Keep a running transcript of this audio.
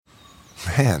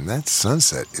Man, that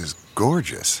sunset is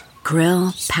gorgeous.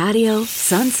 Grill, patio,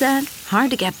 sunset.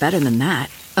 Hard to get better than that.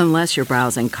 Unless you're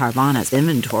browsing Carvana's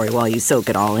inventory while you soak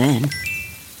it all in.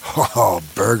 Oh,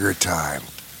 burger time.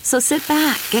 So sit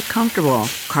back, get comfortable.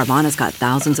 Carvana's got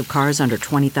thousands of cars under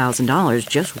 $20,000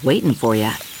 just waiting for you.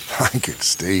 I could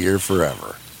stay here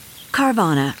forever.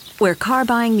 Carvana, where car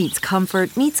buying meets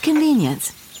comfort meets convenience.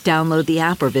 Download the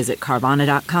app or visit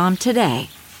Carvana.com today.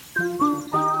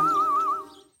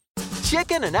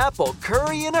 Chicken and apple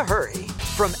curry in a hurry.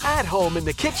 From At Home in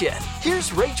the Kitchen,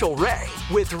 here's Rachael Ray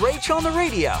with Rach on the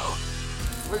Radio.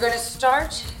 We're going to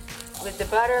start with the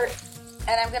butter,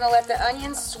 and I'm going to let the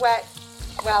onions sweat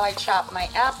while I chop my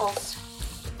apples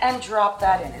and drop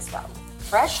that in as well.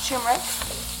 Fresh turmeric,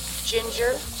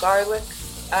 ginger, garlic,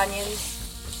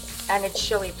 onions, and a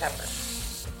chili pepper.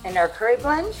 And our curry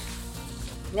blend.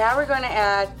 Now we're going to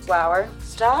add flour,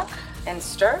 stock, and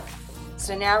stir.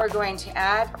 So now we're going to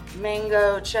add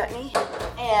mango chutney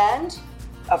and,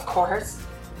 of course,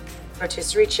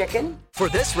 rotisserie chicken. For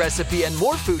this recipe and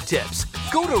more food tips,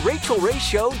 go to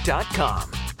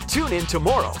RachelRayShow.com. Tune in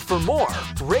tomorrow for more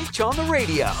Rach on the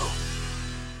Radio.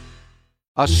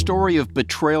 A story of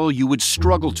betrayal you would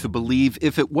struggle to believe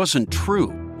if it wasn't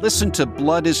true. Listen to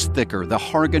Blood is Thicker, The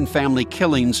Hargan Family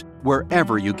Killings,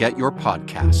 wherever you get your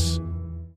podcasts.